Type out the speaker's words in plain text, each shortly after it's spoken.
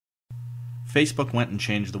Facebook went and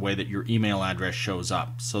changed the way that your email address shows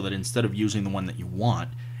up, so that instead of using the one that you want,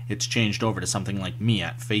 it's changed over to something like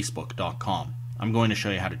me@facebook.com. I'm going to show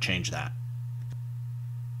you how to change that.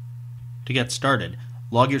 To get started,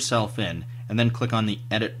 log yourself in and then click on the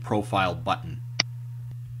Edit Profile button.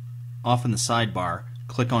 Off in the sidebar,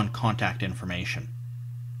 click on Contact Information.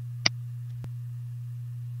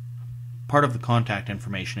 Part of the contact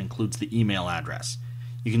information includes the email address.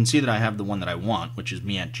 You can see that I have the one that I want, which is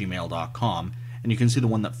me@gmail.com, and you can see the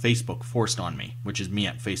one that Facebook forced on me, which is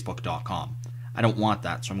me@facebook.com. I don't want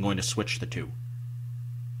that, so I'm going to switch the two.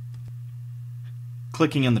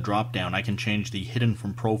 Clicking in the drop-down, I can change the Hidden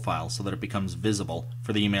from Profile so that it becomes visible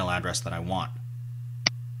for the email address that I want.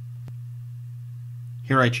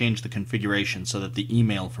 Here I change the configuration so that the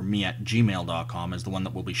email for me@gmail.com is the one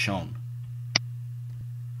that will be shown.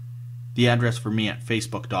 The address for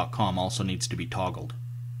me@facebook.com also needs to be toggled.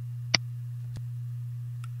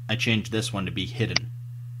 I change this one to be hidden.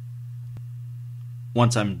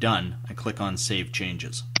 Once I'm done, I click on Save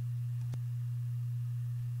Changes.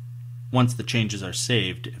 Once the changes are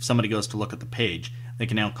saved, if somebody goes to look at the page, they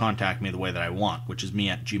can now contact me the way that I want, which is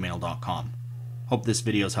me@gmail.com. Hope this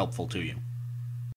video is helpful to you.